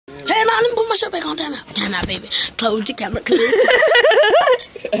Hey, now let me put my shirt back on. Time out. Time out, baby. Close the camera. Close.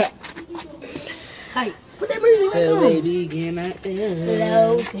 Hey, put that music back on. So baby, can I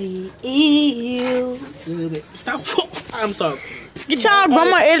you. Stop. I'm sorry. Get y'all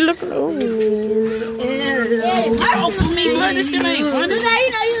grandma Eddie looking. Oh, for me, blood, this shit ain't funny. You know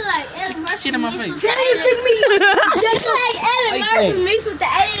you like Eddie Murphy. Shit in my face. Just like Eddie Murphy mixed with the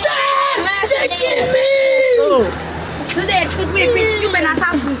Eddie Murphy. Do that stupid bitch. You better not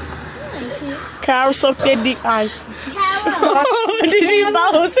talk to me. Kyra sucked that dick ice. Kyra. Did you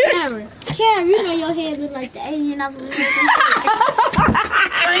follow it? Kyra, you know your head look like the alien of the movie.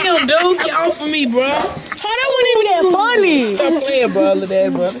 Damn, dude, get off of me, bro. Oh, that wasn't even that funny. Stop playing, bro. Look at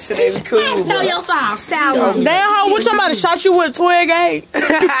that, bro. This shit ain't cool, bro. Throw your phone. Sour. Damn, how when somebody shot you with a 12 gauge? They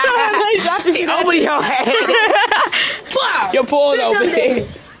shot the shit out Open your head. Your paws open.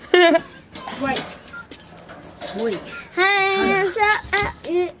 Wait. Hands up.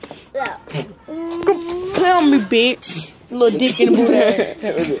 Play on me, bitch. Little dick in the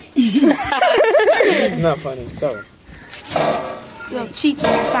booty. Not funny. Sorry. Yo, cheap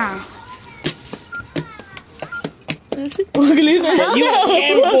fine. Look at this. You ain't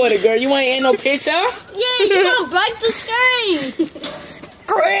camera for it, girl. You ain't no picture. Yeah, you gonna break the screen.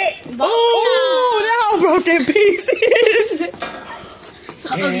 Correct. Oh, that all broke in pieces.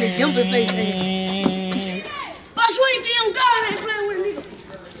 Ugly dumpy face. But sweet, them God ain't playing with